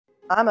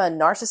I'm a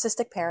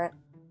narcissistic parent.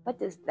 What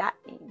does that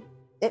mean?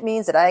 It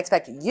means that I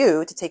expect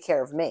you to take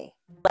care of me.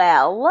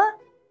 Well,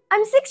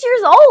 I'm 6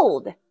 years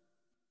old.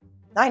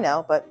 I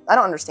know, but I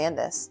don't understand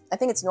this. I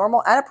think it's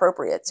normal and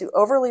appropriate to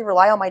overly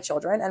rely on my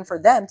children and for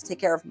them to take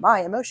care of my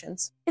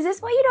emotions. Is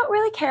this why you don't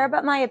really care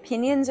about my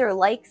opinions or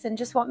likes and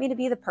just want me to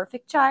be the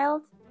perfect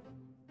child?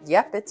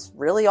 Yep, it's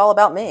really all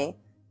about me.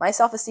 My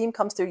self-esteem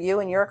comes through you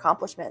and your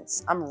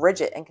accomplishments. I'm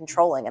rigid and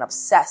controlling and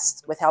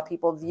obsessed with how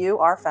people view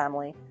our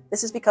family.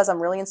 This is because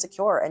I'm really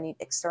insecure and need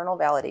external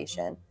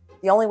validation.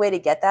 The only way to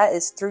get that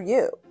is through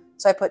you.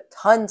 So I put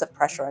tons of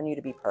pressure on you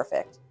to be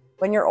perfect.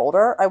 When you're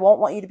older, I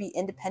won't want you to be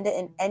independent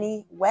in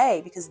any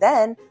way because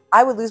then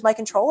I would lose my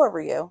control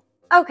over you.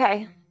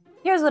 Okay,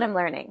 here's what I'm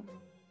learning.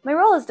 My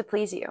role is to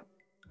please you.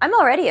 I'm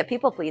already a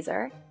people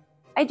pleaser.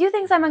 I do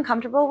things I'm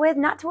uncomfortable with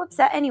not to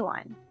upset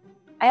anyone.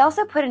 I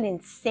also put an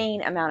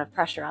insane amount of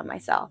pressure on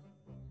myself.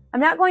 I'm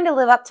not going to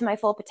live up to my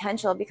full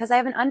potential because I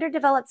have an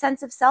underdeveloped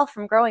sense of self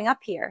from growing up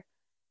here.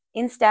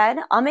 Instead,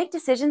 I'll make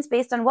decisions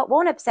based on what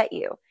won't upset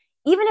you,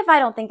 even if I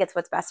don't think it's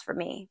what's best for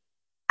me.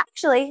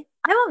 Actually,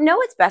 I won't know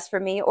what's best for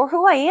me or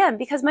who I am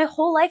because my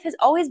whole life has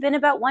always been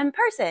about one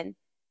person.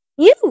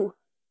 You!